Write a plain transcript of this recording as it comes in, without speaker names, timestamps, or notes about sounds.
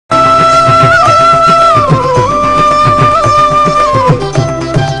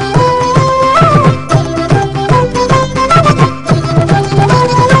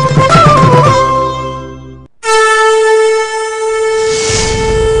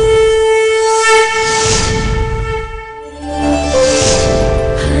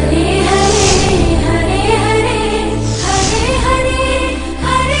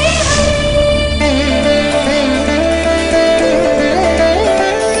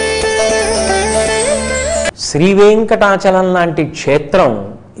శ్రీ వెంకటాచలం లాంటి క్షేత్రం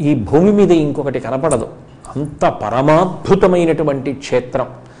ఈ భూమి మీద ఇంకొకటి కనపడదు. అంత పరమాద్భుతమైనటువంటి క్షేత్రం.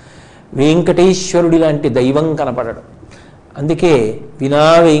 వెంకటేశ్వరుడి లాంటి దైవం కనపడడు. అందుకే వినా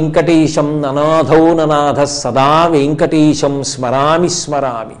వెంకటేశం ననాథౌ ననాథ సదా వెంకటేశం స్మరామి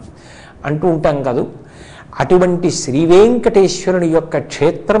స్మరామి అంటూ ఉంటాం కదూ. అటువంటి శ్రీ వెంకటేశ్వరుని యొక్క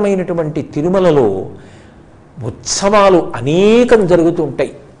క్షేత్రమైనటువంటి తిరుమలలో ఉత్సవాలు అనేకం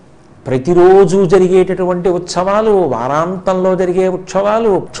జరుగుతుంటాయి. ప్రతిరోజు జరిగేటటువంటి ఉత్సవాలు, వారాంతంలో జరిగే ఉత్సవాలు,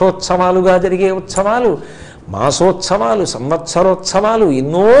 వృక్షోత్సవాలుగా జరిగే ఉత్సవాలు, మాసోత్సవాలు, సంవత్సరోత్సవాలు,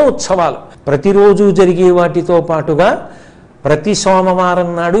 ఎన్నో ఉత్సవాలు ప్రతిరోజు జరిగే వాటితో పాటుగా ప్రతి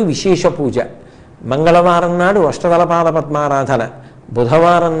సోమవారం నాడు విశేష పూజ, మంగళవారం నాడు అష్టదళపాద పద్మారాధన,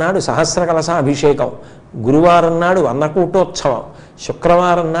 బుధవారం నాడు సహస్ర కలశాభిషేకం, గురువారం నాడు అన్నకూటోత్సవం,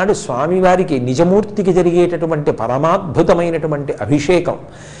 శుక్రవారం నాడు స్వామివారికి నిజమూర్తికి జరిగేటటువంటి పరమాద్భుతమైనటువంటి అభిషేకం.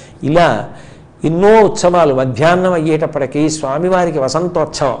 ఇలా ఎన్నో ఉత్సవాలు. మధ్యాహ్నం అయ్యేటప్పటికీ స్వామివారికి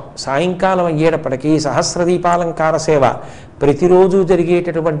వసంతోత్సవం, సాయంకాలం అయ్యేటప్పటికీ సహస్రదీపాలంకార సేవ, ప్రతిరోజు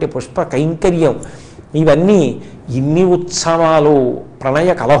జరిగేటటువంటి పుష్ప కైంకర్యం, ఇవన్నీ ఇన్ని ఉత్సవాలు.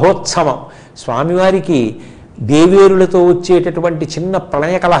 ప్రణయ కలహోత్సవం, స్వామివారికి దేవేరులతో వచ్చేటటువంటి చిన్న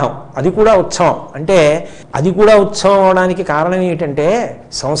ప్రణయ కలహం, అది కూడా ఉత్సవం. అంటే అది కూడా ఉత్సవం అవడానికి కారణం ఏంటంటే,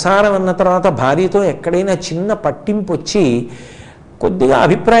 సంసారం అన్న తర్వాత భార్యతో ఎక్కడైనా చిన్న పట్టింపు వచ్చి కొద్దిగా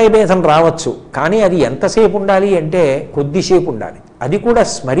అభిప్రాయ భేదం రావచ్చు. కానీ అది ఎంతసేపు ఉండాలి అంటే కొద్దిసేపు ఉండాలి. అది కూడా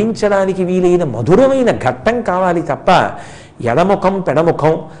స్మరించడానికి వీలైన మధురమైన ఘట్టం కావాలి తప్ప ఎడముఖం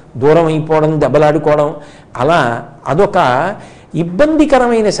పెడముఖం దూరం అయిపోవడం, దెబ్బలాడుకోవడం, అలా అదొక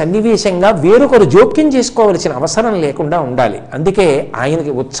ఇబ్బందికరమైన సన్నివేశంగా వేరొకరు జోక్యం చేసుకోవలసిన అవసరం లేకుండా ఉండాలి. అందుకే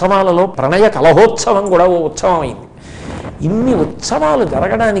ఆయనకి ఉత్సవాలలో ప్రణయ కలహోత్సవం కూడా ఓ ఉత్సవం అయింది. ఇన్ని ఉత్సవాలు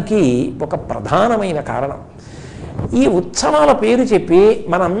జరగడానికి ఒక ప్రధానమైన కారణం. ఈ ఉత్సవాల పేరు చెప్పి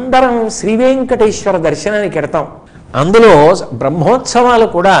మనందరం శ్రీ వెంకటేశ్వర దర్శనానికి వెడతాం. అందులో బ్రహ్మోత్సవాలు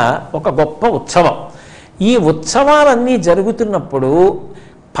కూడా ఒక గొప్ప ఉత్సవం. ఈ ఉత్సవాలన్నీ జరుగుతున్నప్పుడు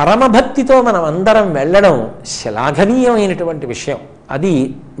పరమభక్తితో మనం అందరం వెళ్ళడం శ్లాఘనీయమైనటువంటి విషయం. అది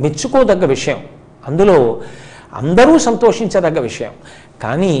మెచ్చుకోదగ్గ విషయం. అందులో అందరూ సంతోషించదగ్గ విషయం.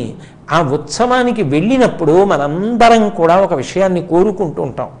 కానీ ఆ ఉత్సవానికి వెళ్ళినప్పుడు మనందరం కూడా ఒక విషయాన్ని కోరుకుంటూ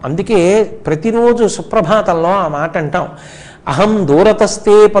ఉంటాం. అందుకే ప్రతిరోజు సుప్రభాతంలో ఆ మాట అంటాం, అహం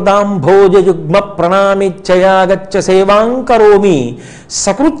దూరతస్తే పదాంభోజయుగ్మ ప్రణామిచ్చయాగచ్చ సేవాంకరోమి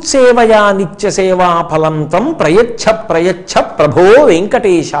సకృత్సేవయా నిత్య సేవా ఫలం తం ప్రయచ్ఛ ప్రయచ్ఛ ప్రభో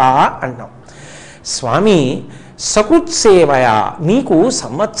వెంకటేశ అంటాం. స్వామి సకృత్సేవయా, నీకు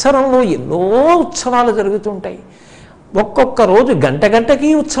సంవత్సరంలో ఎన్నో ఉత్సవాలు జరుగుతుంటాయి. ఒక్కొక్క రోజు గంట గంటకి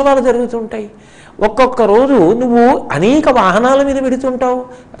ఉత్సవాలు జరుగుతుంటాయి. ఒక్కొక్క రోజు నువ్వు అనేక వాహనాల మీద పెడుతుంటావు.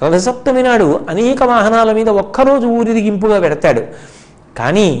 రథసప్తమి నాడు అనేక వాహనాల మీద ఒక్కరోజు ఊరిరిగింపుగా పెడతాడు.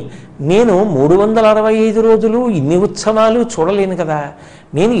 కానీ నేను 365 రోజులు ఇన్ని ఉత్సవాలు చూడలేను కదా.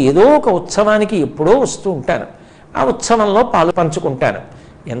 నేను ఏదో ఒక ఉత్సవానికి ఎప్పుడో వస్తూ ఉంటాను. ఆ ఉత్సవంలో పాలు పంచుకుంటాను,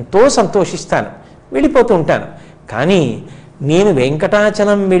 ఎంతో సంతోషిస్తాను, వెళ్ళిపోతూ ఉంటాను. కానీ నేను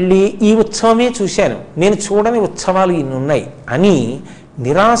వెంకటాచలం వెళ్ళి ఈ ఉత్సవమే చూశాను, నేను చూడని ఉత్సవాలు ఇన్ని ఉన్నాయి అని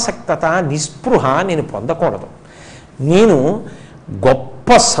నిరాసక్తత, నిస్పృహ నేను పొందకూడదు. నేను గొప్ప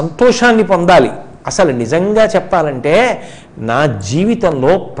సంతోషాన్ని పొందాలి. అసలు నిజంగా చెప్పాలంటే నా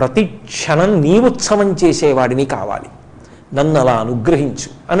జీవితంలో ప్రతి క్షణం నీ ఉత్సవం చేసేవాడిని కావాలి, నన్ను అలా అనుగ్రహించు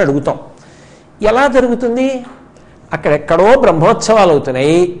అని అడుగుతాం. ఎలా జరుగుతుంది? అక్కడెక్కడో బ్రహ్మోత్సవాలు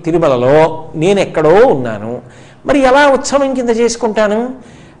అవుతున్నాయి తిరుమలలో, నేను ఎక్కడో ఉన్నాను. మరి ఎలా ఉత్సవం కింద చేసుకుంటాను?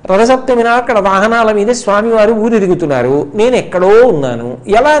 రథసప్తమిన అక్కడ వాహనాల మీద స్వామివారు ఊరిరుగుతున్నారు, నేను ఎక్కడో ఉన్నాను.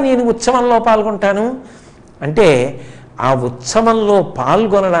 ఎలా నేను ఉత్సవంలో పాల్గొంటాను? అంటే ఆ ఉత్సవంలో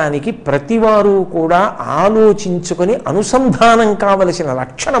పాల్గొనడానికి ప్రతివారు కూడా ఆలోచించుకొని అనుసంధానం కావలసిన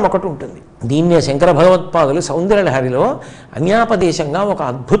లక్షణం ఒకటి ఉంటుంది. దీన్నే శంకర భగవత్పాదులు సౌందర్యలహరిలో అన్యాపదేశంగా ఒక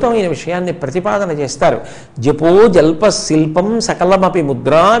అద్భుతమైన విషయాన్ని ప్రతిపాదన చేస్తారు. జపో జల్ప శిల్పం సకలమపి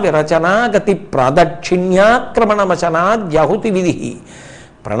ముద్రా విరచనా గతి ప్రాదక్షిణ్యాక్రమణమచనాద్యహుతి విధి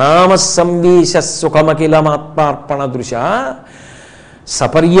ప్రణామ సంవేశ సుఖమఖిలమాత్మార్పణ దృశ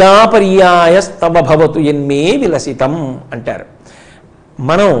సపర్యాపర్యాయస్తవ భవతు ఎన్మే విలసితం అంటారు.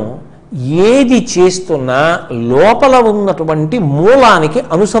 మనం ఏది చేస్తున్నా లోపల ఉన్నటువంటి మూలానికి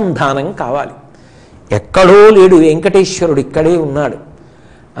అనుసంధానం కావాలి. ఎక్కడో లేడు వెంకటేశ్వరుడు, ఇక్కడే ఉన్నాడు.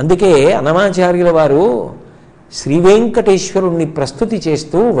 అందుకే అన్నమాచార్యుల వారు శ్రీ వెంకటేశ్వరుణ్ణి ప్రస్తుతి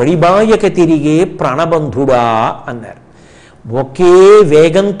చేస్తూ వడిబాయక తిరిగే ప్రాణబంధుడా అన్నారు. ఒకే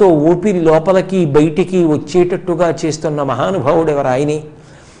వేగంతో ఊపిరి లోపలికి బయటికి వచ్చేటట్టుగా చేస్తున్న మహానుభావుడు ఎవరు? ఆయనే.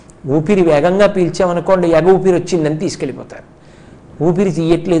 ఊపిరి వేగంగా పీల్చామనుకోండి, ఎగ ఊపిరి వచ్చిందని తీసుకెళ్ళిపోతారు. ఊపిరి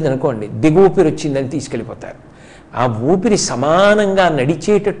తీయట్లేదు అనుకోండి, దిగు ఊపిరి వచ్చిందని తీసుకెళ్ళిపోతారు. ఆ ఊపిరి సమానంగా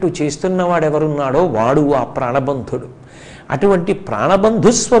నడిచేటట్టు చేస్తున్నవాడెవరున్నాడో వాడు ఆ ప్రాణబంధుడు. అటువంటి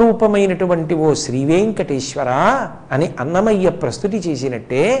ప్రాణబంధుస్వరూపమైనటువంటి ఓ శ్రీ వెంకటేశ్వర అని అన్నమయ్య ప్రస్తుతి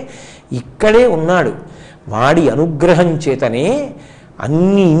చేసినట్టే ఇక్కడే ఉన్నాడు. వాడి అనుగ్రహం చేతనే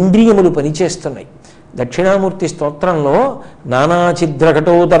అన్ని ఇంద్రియములు పనిచేస్తున్నాయి. దక్షిణామూర్తి స్తోత్రంలో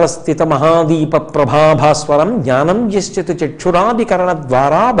నానాఛిద్రఘటోదర స్థిత మహాదీప ప్రభాభాస్వరం జ్ఞానం యశ్చతు చక్షురాదికరణ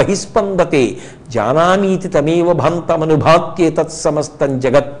ద్వారా బహిస్పందతే జానామీతి తమేవ భాంతమనుభాత్యే తత్సమస్తం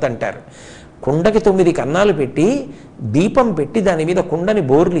జగత్ అంటారు. కుండకి 9 కన్నాలు పెట్టి దీపం పెట్టి దాని మీద కుండని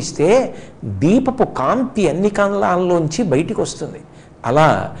బోర్లిస్తే దీపపు కాంతి అన్ని కన్నాల్లోంచి బయటికి వస్తుంది. అలా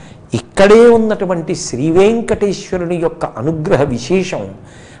ఇక్కడే ఉన్నటువంటి శ్రీ వెంకటేశ్వరుని యొక్క అనుగ్రహ విశేషం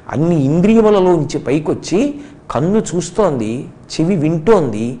అన్ని ఇంద్రియములలోంచి పైకొచ్చి కన్ను చూస్తోంది, చెవి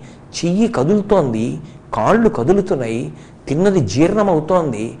వింటోంది, చెయ్యి కదులుతోంది, కాళ్ళు కదులుతున్నాయి, తిన్నది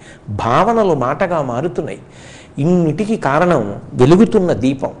జీర్ణమవుతోంది, భావనలు మాటగా మారుతున్నాయి. ఇన్నిటికీ కారణం వెలుగుతున్న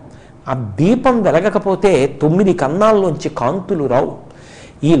దీపం. ఆ దీపం వెలగకపోతే 9 కన్నాల్లోంచి కాంతులు రావు.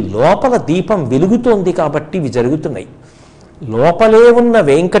 ఈ లోపల దీపం వెలుగుతోంది కాబట్టి ఇవి జరుగుతున్నాయి. లోపలే ఉన్న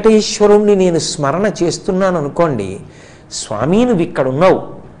వెంకటేశ్వరుణ్ణి నేను స్మరణ చేస్తున్నాను అనుకోండి, స్వామి నువ్వు ఇక్కడున్నావు,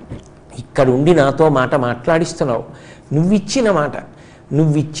 ఇక్కడుండి నాతో మాట మాట్లాడిస్తున్నావు,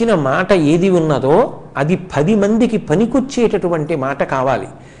 నువ్విచ్చిన మాట ఏది ఉన్నదో అది 10 మందికి పనికొచ్చేటటువంటి మాట కావాలి,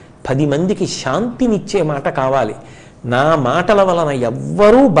 10 మందికి శాంతినిచ్చే మాట కావాలి. నా మాటల వలన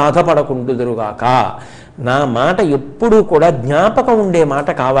ఎవ్వరూ బాధపడకుండుదురుగాక, నా మాట ఎప్పుడూ కూడా జ్ఞాపకం ఉండే మాట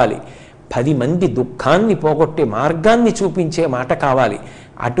కావాలి, 10 మంది దుఃఖాన్ని పోగొట్టే మార్గాన్ని చూపించే మాట కావాలి.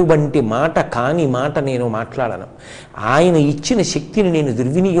 అటువంటి మాట కాని మాట నేను మాట్లాడను, ఆయన ఇచ్చిన శక్తిని నేను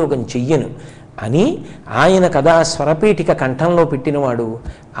దుర్వినియోగం చెయ్యను అని ఆయన కదా స్వరపేటిక కంఠంలో పెట్టినవాడు,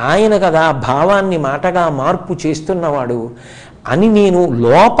 ఆయన కదా భావాన్ని మాటగా మార్పు చేస్తున్నవాడు అని నేను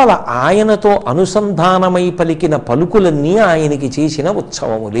లోపల ఆయనతో అనుసంధానమై పలికిన పలుకులన్నీ ఆయనకి చేసిన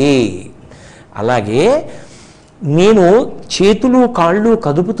ఉత్సవములే. అలాగే నేను చేతులు కాళ్ళు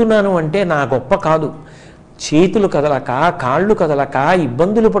కదుపుతున్నాను అంటే నా గొప్ప కాదు. చేతులు కదలక కాళ్ళు కదలక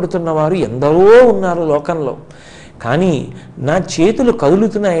ఇబ్బందులు పడుతున్నవారు ఎందరో ఉన్నారు లోకంలో. కానీ నా చేతులు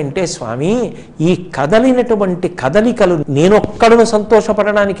కదులుతున్నాయంటే స్వామి ఈ కదలినటువంటి కదలికలు నేనొక్కడును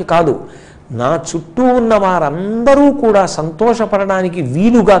సంతోషపడడానికి కాదు, నా చుట్టూ ఉన్న వారందరూ కూడా సంతోషపడడానికి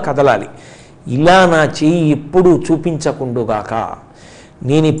వీలుగా కదలాలి. ఇలా నా చేయి ఎప్పుడూ చూపించకుండుగాక.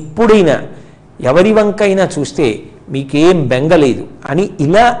 నేను ఎప్పుడైనా ఎవరి వంకైనా చూస్తే మీకేం బెంగలేదు అని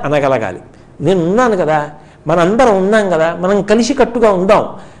ఇలా అనగలగాలి. నేను ఉన్నాను కదా, మనందరం ఉన్నాం కదా, మనం కలిసి కట్టుగా ఉందాం,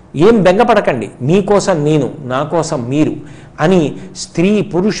 ఏం బెంగపడకండి, మీకోసం నేను, నా కోసం మీరు అని స్త్రీ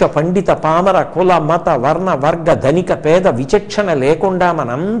పురుష పండిత పామర కుల మత వర్ణ వర్గ ధనిక పేద విచక్షణ లేకుండా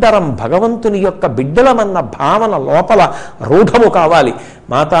మనందరం భగవంతుని యొక్క బిడ్డలమన్న భావన లోపల రూఢము కావాలి.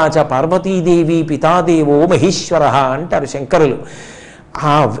 మాతాచ పార్వతీదేవి పితాదేవో మహేశ్వర అంటారు శంకరులు.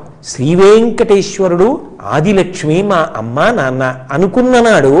 ఆ శ్రీ వెంకటేశ్వరుడు ఆదిలక్ష్మి మా అమ్మ నాన్న అనుకున్న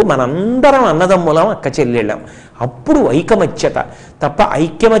నాడు మనందరం అన్నదమ్ములం అక్క చెల్లెళ్ళం. అప్పుడు ఐకమత్యత తప్ప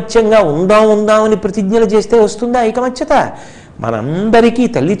ఐక్యమత్యంగా ఉందామని ప్రతిజ్ఞలు చేస్తే వస్తుందా ఐకమత్యత? మనందరికీ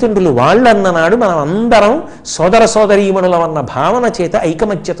తల్లిదండ్రులు వాళ్ళు అన్ననాడు మనం అందరం సోదర సోదరీమణులం అన్న భావన చేత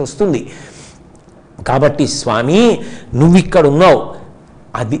ఐకమత్యత వస్తుంది. కాబట్టి స్వామి నువ్విక్కడున్నావు,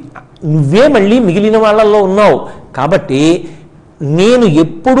 అది నువ్వే మళ్ళీ మిగిలిన వాళ్ళల్లో ఉన్నావు. కాబట్టి నేను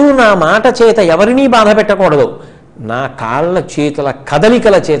ఎప్పుడూ నా మాట చేత ఎవరినీ బాధ పెట్టకూడదు, నా కాళ్ళ చేతుల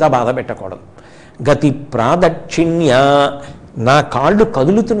కదలికల చేత బాధ పెట్టకూడదు. గతి ప్రాదక్షిణ్య, నా కాళ్ళు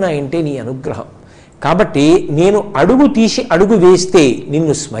కదులుతున్నాయంటే నీ అనుగ్రహం. కాబట్టి నేను అడుగు తీసి అడుగు వేస్తే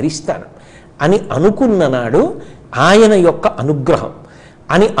నిన్ను స్మరిస్తాను అని అనుకున్న నాడు ఆయన యొక్క అనుగ్రహం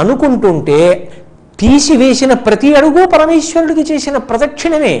అని అనుకుంటుంటే తీసివేసిన ప్రతి అడుగు పరమేశ్వరుడికి చేసిన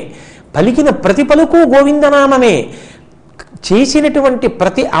ప్రదక్షిణమే, పలికిన ప్రతి పలుకు గోవిందనామమే, చేసినటువంటి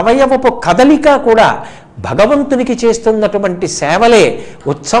ప్రతి అవయవపు కదలిక కూడా భగవంతునికి చేస్తున్నటువంటి సేవలే,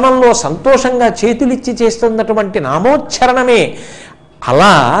 ఉత్సవంలో సంతోషంగా చేతులిచ్చి చేస్తున్నటువంటి నామోచ్చరణమే.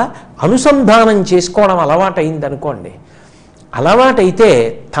 అలా అనుసంధానం చేసుకోవడం అలవాటైందనుకోండి, అలవాటైతే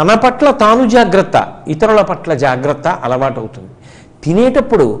తన పట్ల తాను జాగ్రత్త, ఇతరుల పట్ల జాగ్రత్త అలవాటవుతుంది.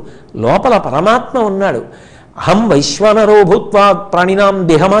 తినేటప్పుడు లోపల పరమాత్మ ఉన్నాడు. అహం వైశ్వానరో భూత్వా ప్రాణినాం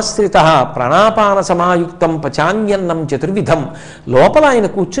దేహమాశ్రిత ప్రాణాపాన సమాయుక్తం పచాన్యన్నం చతుర్విధం. లోపల ఆయన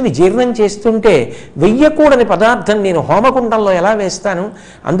కూర్చుని జీర్ణం చేస్తుంటే వెయ్యకూడని పదార్థం నేను హోమకుండంలో ఎలా వేస్తాను?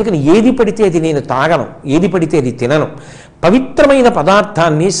 అందుకని ఏది పడితే అది నేను తాగను, ఏది పడితే అది తినను, పవిత్రమైన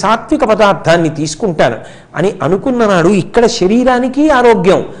పదార్థాన్ని సాత్విక పదార్థాన్ని తీసుకుంటాను అని అనుకున్న నాడు ఇక్కడ శరీరానికి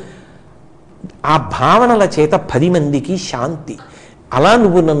ఆరోగ్యం, ఆ భావనల చేత 10 మందికి శాంతి. అలా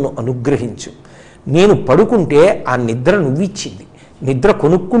నువ్వు నన్ను అనుగ్రహించు. నేను పడుకుంటే ఆ నిద్ర నువ్విచ్చింది, నిద్ర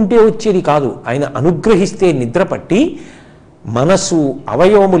కొనుక్కుంటే వచ్చేది కాదు, ఆయన అనుగ్రహిస్తే నిద్ర పట్టి మనసు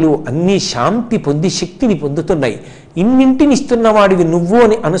అవయవములు అన్నీ శాంతి పొంది శక్తిని పొందుతున్నాయి. ఇన్నింటిని ఇస్తున్నవాడివి నువ్వు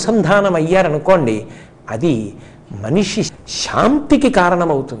అని అనుసంధానం అయ్యారనుకోండి, అది మనిషి శాంతికి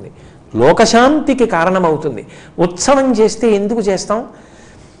కారణమవుతుంది, లోకశాంతికి కారణమవుతుంది. ఉత్సవం చేస్తే ఎందుకు చేస్తాం?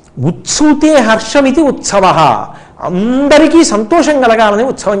 ఉత్సూతే హర్షమితి ఉత్సవ, అందరికీ సంతోషం కలగాలని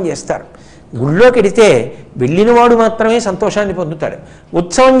ఉత్సవం చేస్తారు. గుళ్ళోకి వెడితే వెళ్ళినవాడు మాత్రమే సంతోషాన్ని పొందుతాడు.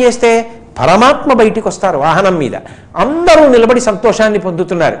 ఉత్సవం చేస్తే పరమాత్మ బయటికి వస్తారు వాహనం మీద, అందరూ నిలబడి సంతోషాన్ని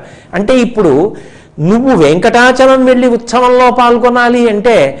పొందుతున్నారు. అంటే ఇప్పుడు నువ్వు వెంకటాచలం వెళ్ళి ఉత్సవంలో పాల్గొనాలి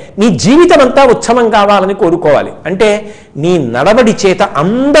అంటే నీ జీవితం అంతా ఉత్సవం కావాలని కోరుకోవాలి. అంటే నీ నడవడి చేత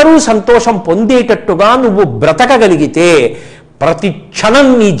అందరూ సంతోషం పొందేటట్టుగా నువ్వు బ్రతకగలిగితే ప్రతి క్షణం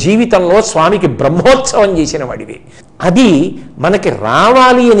నీ జీవితంలో స్వామికి బ్రహ్మోత్సవం చేసిన వాడివి. అది మనకి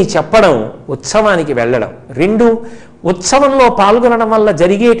రావాలి అని చెప్పడం, ఉత్సవానికి వెళ్ళడం. రెండు, ఉత్సవంలో పాల్గొనడం వల్ల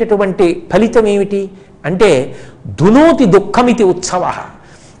జరిగేటటువంటి ఫలితం ఏమిటి అంటే దునోతి దుఃఖమితి ఉత్సవ.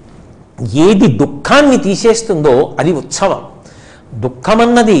 ఏది దుఃఖాన్ని తీసేస్తుందో అది ఉత్సవం.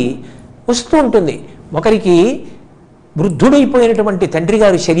 దుఃఖమన్నది వస్తూ ఉంటుంది. ఒకరికి వృద్ధుడైపోయినటువంటి తండ్రి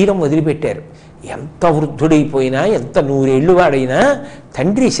గారు శరీరం వదిలిపెట్టారు. ఎంత వృద్ధుడైపోయినా, ఎంత 100 ఏళ్ళు వాడైనా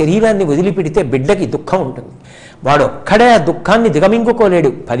తండ్రి శరీరాన్ని వదిలిపెడితే బిడ్డకి దుఃఖం ఉంటుంది. వాడు ఒక్కడే ఆ దుఃఖాన్ని దిగమింగుకోలేడు.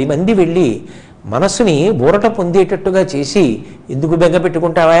 10 మంది వెళ్ళి మనసుని ఊరట పొందేటట్టుగా చేసి, ఎందుకు బెంగ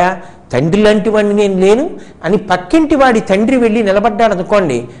పెట్టుకుంటావా, తండ్రి లాంటి వాడిని నేను లేను అని పక్కింటి వాడి తండ్రి వెళ్ళి నిలబడ్డాడు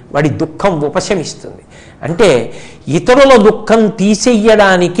అనుకోండి, వాడి దుఃఖం ఉపశమిస్తుంది. అంటే ఇతరుల దుఃఖం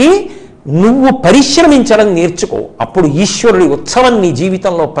తీసేయడానికి నువ్వు పరిశ్రమించడం నేర్చుకో. అప్పుడు ఈశ్వరుడి ఉత్సవం నీ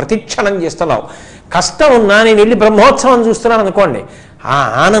జీవితంలో ప్రతిక్షణం చేస్తున్నావు. కష్టం ఉన్నా నేను వెళ్ళి బ్రహ్మోత్సవం చూస్తున్నాను అనుకోండి, ఆ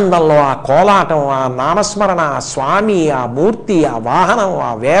ఆనందంలో, ఆ కోలాటం, ఆ నామస్మరణ, ఆ స్వామి, ఆ మూర్తి, ఆ వాహనం,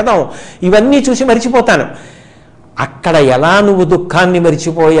 ఆ వేదం, ఇవన్నీ చూసి మరిచిపోతాను. అక్కడ ఎలా నువ్వు దుఃఖాన్ని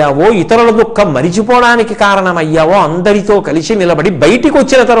మరిచిపోయావో, ఇతరుల దుఃఖం మరిచిపోవడానికి కారణమయ్యావో, అందరితో కలిసి నిలబడి బయటికి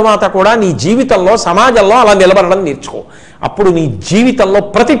వచ్చిన తరువాత కూడా నీ జీవితంలో, సమాజంలో అలా నిలబడడం నేర్చుకో. అప్పుడు నీ జీవితంలో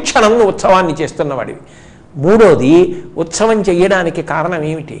ప్రతి క్షణం ఉత్సవాన్ని చేస్తున్నవాడివి. మూడోది, ఉత్సవం చేయడానికి కారణం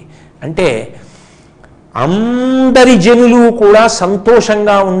ఏమిటి అంటే అందరి జనులు కూడా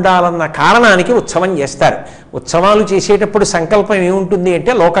సంతోషంగా ఉండాలన్న కారణానికి ఉత్సవం చేస్తారు. ఉత్సవాలు చేసేటప్పుడు సంకల్పం ఏముంటుంది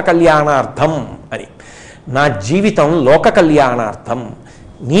అంటే లోక కళ్యాణార్థం అని. నా జీవితం లోక కళ్యాణార్థం.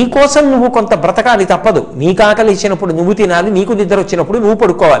 నీకోసం నువ్వు కొంత బ్రతకాలి, తప్పదు. నీకు ఆకలి ఇచ్చినప్పుడు నువ్వు తినాలి, నీకు నిద్ర వచ్చినప్పుడు నువ్వు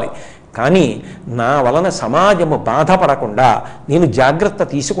పడుకోవాలి. కానీ నా వలన సమాజము బాధపడకుండా నేను జాగ్రత్త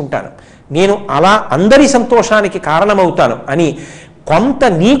తీసుకుంటాను, నేను అలా అందరి సంతోషానికి కారణమవుతాను అని కొంత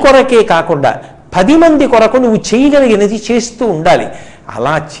నీ కొరకే కాకుండా 10 మంది కొరకు నువ్వు చేయగలిగినది చేస్తూ ఉండాలి.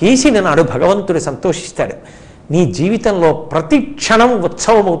 అలా చేసిన నాడు భగవంతుడు సంతోషిస్తాడు. నీ జీవితంలో ప్రతి క్షణం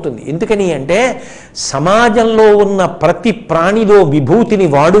ఉత్సవం అవుతుంది. ఎందుకని అంటే సమాజంలో ఉన్న ప్రతి ప్రాణిలో విభూతిని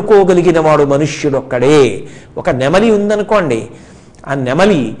వాడుకోగలిగిన వాడు మనుష్యుడొక్కడే. ఒక నెమలి ఉందనుకోండి, ఆ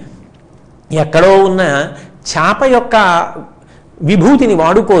నెమలి ఎక్కడో ఉన్న చేప యొక్క విభూతిని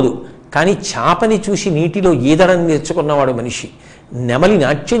వాడుకోదు, కానీ చేపని చూసి నీటిలో ఈదడం నేర్చుకున్నవాడు మనిషి. నెమలి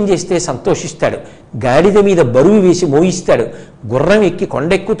నాట్యం చేస్తే సంతోషిస్తాడు, గాడిద మీద బరువు వేసి మోయిస్తాడు, గుర్రం ఎక్కి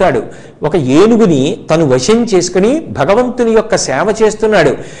కొండెక్కుతాడు, ఒక ఏనుగుని తను వశం చేసుకుని భగవంతుని యొక్క సేవ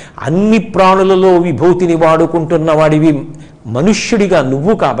చేస్తున్నాడు. అన్ని ప్రాణులలో విభూతిని వాడుకుంటున్న వాడివి మనుష్యుడిగా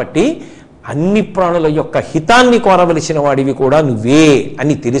నువ్వు కాబట్టి అన్ని ప్రాణుల యొక్క హితాన్ని కోరవలసిన వాడివి కూడా నువ్వే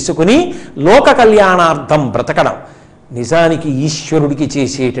అని తెలుసుకుని లోక కళ్యాణార్థం బ్రతకడం నిజానికి ఈశ్వరుడికి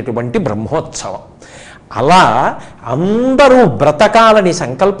చేసేటటువంటి బ్రహ్మోత్సవం. అలా అందరూ బ్రతకాలని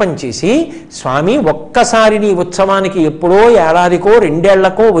సంకల్పం చేసి, స్వామి ఒక్కసారి నీ ఉత్సవానికి ఎప్పుడో ఏడాదికో 2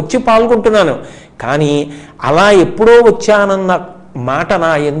 ఏళ్లకో వచ్చి పాల్గొంటున్నాను, కానీ అలా ఎప్పుడో వచ్చానన్న మాట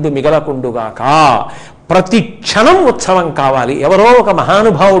నా యందు మిగలకుండుగాక, ప్రతి క్షణం ఉత్సవం కావాలి. ఎవరో ఒక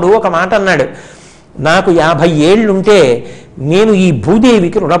మహానుభావుడు ఒక మాట అన్నాడు, నాకు 50 ఏళ్ళుంటే నేను ఈ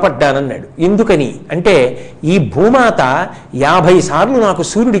భూదేవికి రుణపడ్డానన్నాడు. ఎందుకని అంటే ఈ భూమాత 50 సార్లు నాకు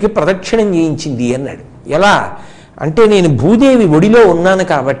సూర్యుడికి ప్రదక్షిణం చేయించింది అన్నాడు. ఎలా అంటే నేను భూదేవి ఒడిలో ఉన్నాను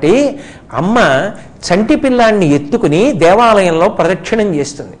కాబట్టి అమ్మ చంటి పిల్లాన్ని ఎత్తుకుని దేవాలయంలో ప్రదక్షిణం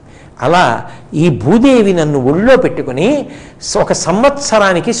చేస్తుంది. అలా ఈ భూదేవి నన్ను ఒళ్ళో పెట్టుకుని 1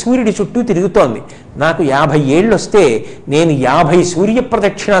 సంవత్సరానికి సూర్యుడి చుట్టూ తిరుగుతోంది. నాకు 50 ఏళ్ళు వస్తే నేను 50 సూర్య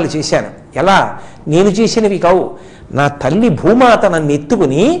ప్రదక్షిణాలు చేశాను. ఎలా? నేను చేసినవి కావు, నా తల్లి భూమాత నన్ను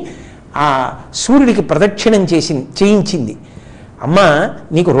ఎత్తుకుని ఆ సూర్యుడికి ప్రదక్షిణం చేయించింది. అమ్మా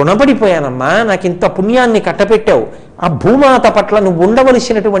నీకు రుణపడిపోయానమ్మా, నాకు ఇంత పుణ్యాన్ని కట్టపెట్టావు, ఆ భూమాత పట్ల నువ్వు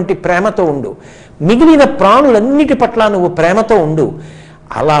ఉండవలసినటువంటి ప్రేమతో ఉండు, మిగిలిన ప్రాణులన్నిటి పట్ల నువ్వు ప్రేమతో ఉండు.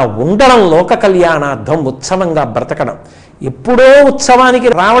 అలా ఉండడం లోక కళ్యాణార్థం, ఉత్సవంగా బ్రతకడం. ఎప్పుడో ఉత్సవానికి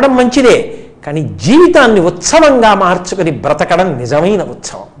రావడం మంచిదే, కానీ జీవితాన్ని ఉత్సవంగా మార్చుకుని బ్రతకడం నిజమైన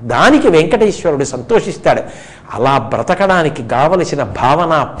ఉత్సవం. దానికి వెంకటేశ్వరుడు సంతోషిస్తాడు. అలా బ్రతకడానికి కావలసిన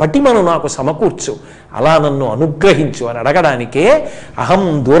భావన పటిమను నాకు సమకూర్చు, అలా నన్ను అనుగ్రహించు అని అడగడానికే అహం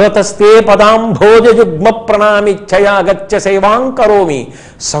దూరతస్తే పదాంభోజయుగ్మ ప్రణామిచ్చయా గచ్చ సేవాం కరోమి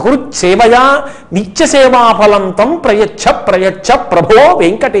సహృత్ సేవయా నిత్య సేవాఫలంతం ప్రయచ్చ ప్రయచ్చ ప్రభో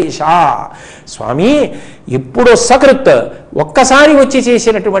వెంకటేశ. స్వామి, ఎప్పుడో సకృత్ ఒక్కసారి వచ్చి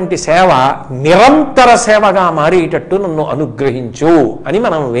చేసినటువంటి సేవ నిరంతర సేవగా మారేటట్టు నన్ను అనుగ్రహించు అని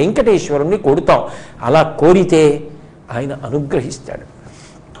మనం వెంకటేశ్వరుణ్ణి కోరుతాం. అలా కోరితే ఆయన అనుగ్రహిస్తాడు.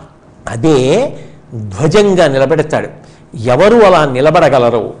 అదే ధ్వజంగా నిలబెడతాడు. ఎవరు అలా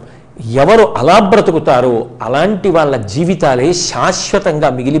నిలబడగలరో, ఎవరు అలా బ్రతుకుతారో అలాంటి వాళ్ళ జీవితాలే శాశ్వతంగా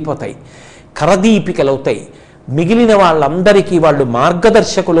మిగిలిపోతాయి, కరదీపికలవుతాయి. మిగిలిన వాళ్ళందరికీ వాళ్ళు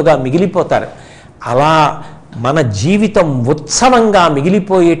మార్గదర్శకులుగా మిగిలిపోతారు. అలా మన జీవితం ఉత్సవంగా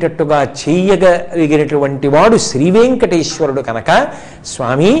మిగిలిపోయేటట్టుగా చేయగలిగినటువంటి వాడు శ్రీ వెంకటేశ్వరుడు కనుక,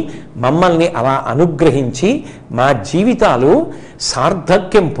 స్వామి మమ్మల్ని అలా అనుగ్రహించి మా జీవితాలు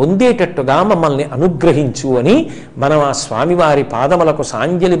సార్థక్యం పొందేటట్టుగా మమ్మల్ని అనుగ్రహించు అని మనం ఆ స్వామివారి పాదములకు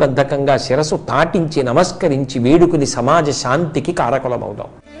సాంజలిబద్ధకంగా శిరసు తాటించి నమస్కరించి వేడుకుని సమాజ శాంతికి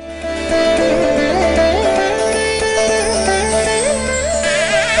కారకులమవుదాం.